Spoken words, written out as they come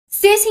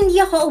Sis, hindi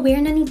ako aware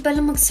na need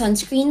pala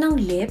mag-sunscreen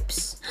ng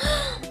lips.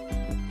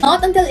 Not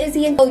until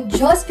Izzy and Co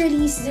just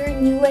released their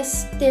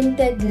newest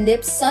tinted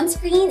lip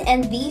sunscreen,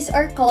 and these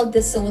are called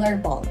the Solar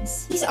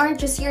Balms. These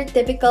aren't just your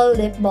typical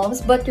lip balms,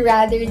 but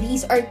rather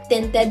these are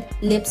tinted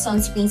lip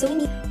sunscreens. So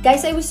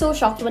guys, I was so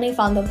shocked when I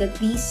found out that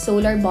these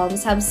Solar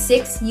Balms have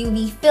 6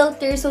 UV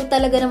filters, so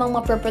talaga namang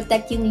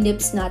maproprotect yung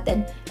lips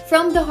natin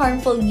from the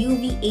harmful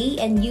UVA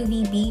and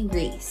UVB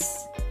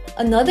rays.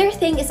 Another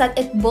thing is that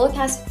it both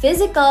has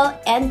physical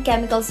and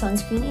chemical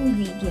sunscreen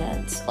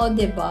ingredients. O,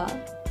 diba?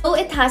 So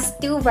it has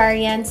 2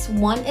 variants.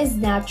 One is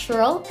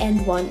natural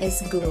and one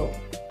is glow.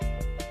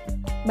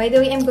 By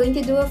the way, I'm going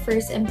to do a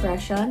first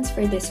impressions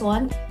for this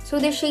one. So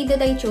the shade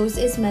that I chose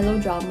is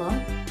Melodrama.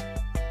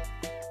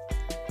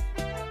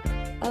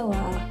 Oh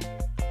wow.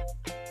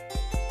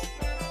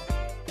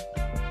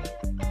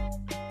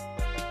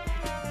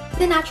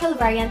 The natural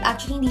variant,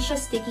 actually hindi siya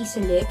sticky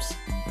sa lips.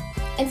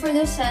 And for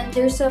the scent,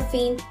 there's a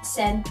faint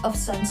scent of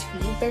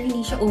sunscreen pero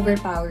hindi siya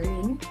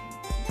overpowering.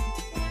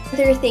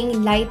 Another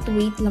thing,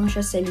 lightweight lang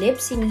siya sa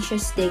lips, hindi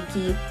siya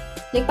sticky.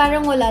 Like,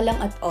 parang wala lang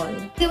at all.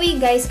 By the way,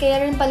 guys,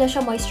 kaya rin pala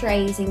siya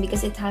moisturizing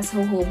because it has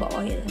jojoba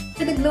oil.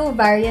 For the glow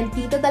variant,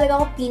 dito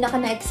talaga ako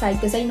pinaka na-excite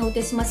because I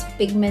noticed mas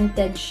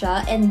pigmented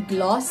siya and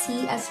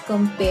glossy as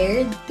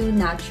compared to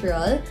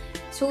natural.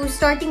 So,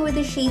 starting with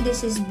the shade,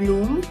 this is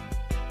Bloom,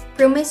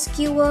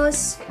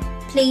 Promiscuous,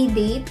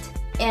 Playdate,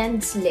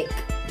 and Slick.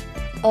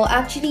 Oh,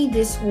 actually,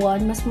 this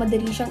one, mas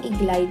madali siyang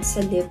i-glide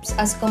sa lips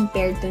as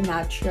compared to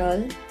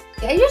natural.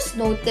 I just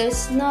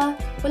noticed na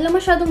wala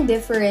masyadong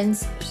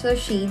difference sa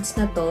shades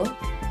na to.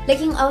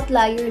 Like, yung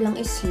outlier lang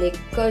is Slick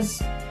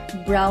because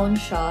brown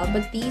siya.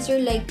 But these are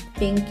like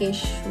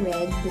pinkish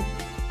red.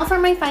 Now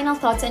for my final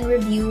thoughts and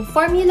review,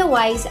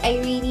 formula-wise, I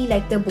really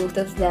like the both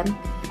of them.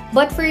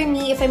 But for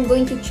me, if I'm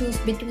going to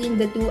choose between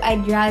the two,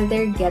 I'd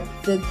rather get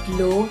the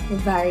glow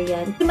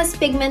variant. Mas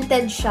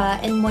pigmented siya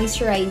and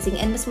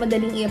moisturizing and mas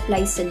madaling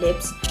i-apply sa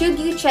lips.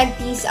 Should you check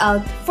these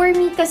out? For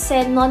me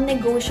kasi,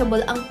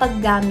 non-negotiable ang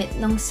paggamit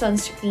ng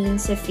sunscreen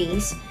sa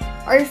face.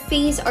 Our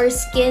face, our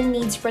skin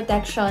needs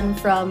protection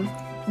from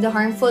the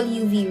harmful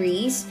UV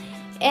rays.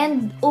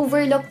 And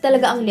overlook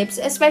talaga ang lips.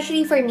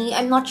 Especially for me,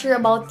 I'm not sure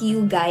about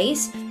you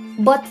guys.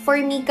 But for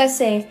me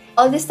kasi,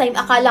 all this time,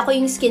 akala ko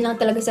yung skin lang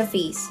talaga sa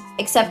face.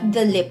 Except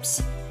the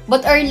lips.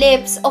 But our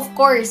lips, of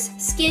course,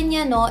 skin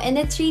yan, no? And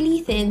it's really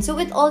thin. So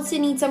it also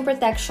needs some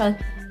protection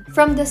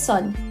from the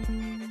sun.